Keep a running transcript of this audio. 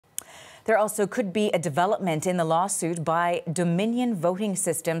There also could be a development in the lawsuit by Dominion Voting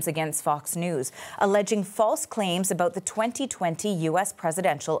Systems against Fox News, alleging false claims about the 2020 U.S.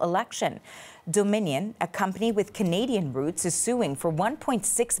 presidential election. Dominion, a company with Canadian roots, is suing for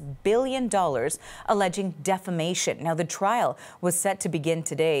 $1.6 billion, alleging defamation. Now, the trial was set to begin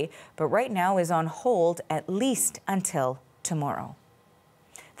today, but right now is on hold at least until tomorrow.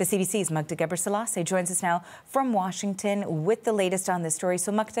 The CBC's Magda Gebrselassie joins us now from Washington with the latest on this story.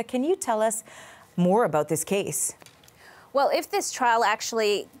 So, Magda, can you tell us more about this case? Well, if this trial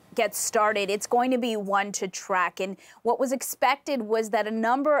actually gets started, it's going to be one to track. And what was expected was that a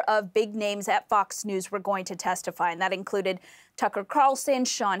number of big names at Fox News were going to testify, and that included Tucker Carlson,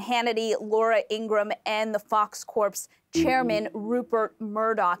 Sean Hannity, Laura Ingraham, and the Fox Corp's chairman, Rupert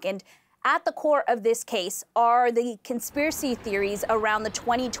Murdoch. And at the core of this case are the conspiracy theories around the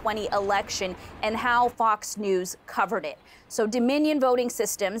 2020 election and how Fox News covered it. So Dominion Voting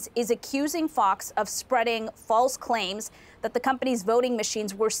Systems is accusing Fox of spreading false claims that the company's voting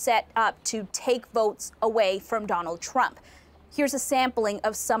machines were set up to take votes away from Donald Trump. Here's a sampling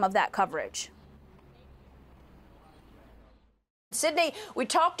of some of that coverage. Sydney, we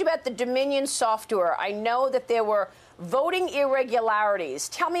talked about the Dominion software. I know that there were voting irregularities.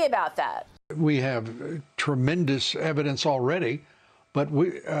 Tell me about that. We have tremendous evidence already, but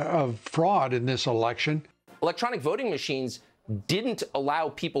of fraud in this election. Electronic voting machines didn't allow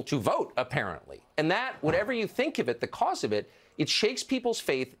people to vote, apparently. And that, whatever you think of it, the cause of it, it shakes people's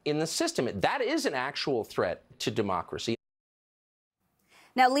faith in the system. That is an actual threat to democracy.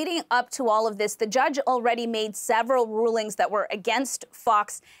 Now, leading up to all of this, the judge already made several rulings that were against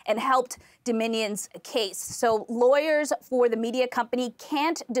Fox and helped Dominion's case. So lawyers for the media company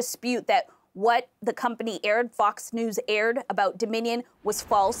can't dispute that what the company aired, Fox News aired about Dominion, was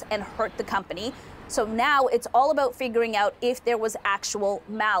false and hurt the company. So now it's all about figuring out if there was actual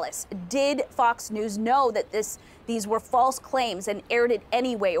malice. Did Fox News know that these were false claims and aired it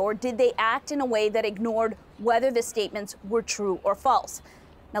anyway, or did they act in a way that ignored whether the statements were true or false?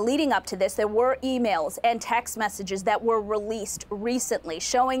 Now, leading up to this, there were emails and text messages that were released recently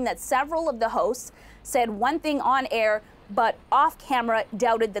showing that several of the hosts said one thing on air, but off camera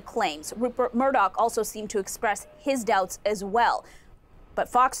doubted the claims. Rupert Murdoch also seemed to express his doubts as well. But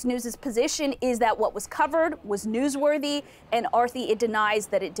Fox News' position is that what was covered was newsworthy, and it denies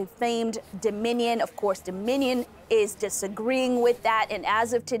that it defamed Dominion. Of course, Dominion is disagreeing with that, and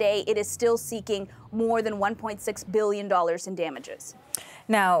as of today, it is still seeking more than $1.6 billion in damages.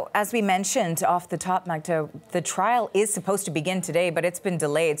 Now, as we mentioned off the top, Magda, the trial is supposed to begin today, but it's been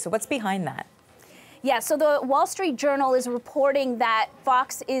delayed. So what's behind that? Yeah, so the Wall Street Journal is reporting that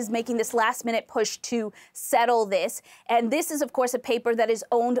Fox is making this last-minute push to settle this. And this is, of course, a paper that is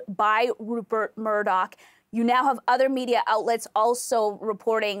owned by Rupert Murdoch. You now have other media outlets also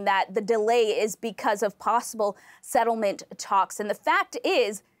reporting that the delay is because of possible settlement talks. And the fact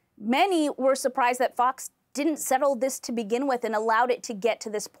is, many were surprised that Fox didn't settle this to begin with and allowed it to get to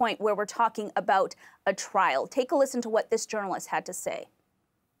this point where we're talking about a trial. Take a listen to what this journalist had to say.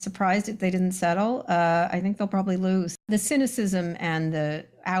 Surprised if they didn't settle. I think they'll probably lose. The cynicism and the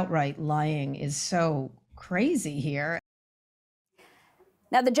outright lying is so crazy here.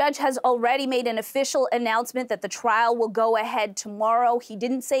 Now, the judge has already made an official announcement that the trial will go ahead tomorrow. He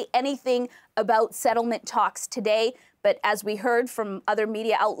didn't say anything about settlement talks today, but as we heard from other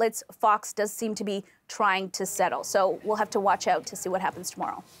media outlets, Fox does seem to be trying to settle. So we'll have to watch out to see what happens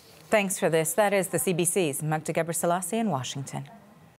tomorrow. Thanks for this. That is the CBC's Magda Gebrselassie in Washington.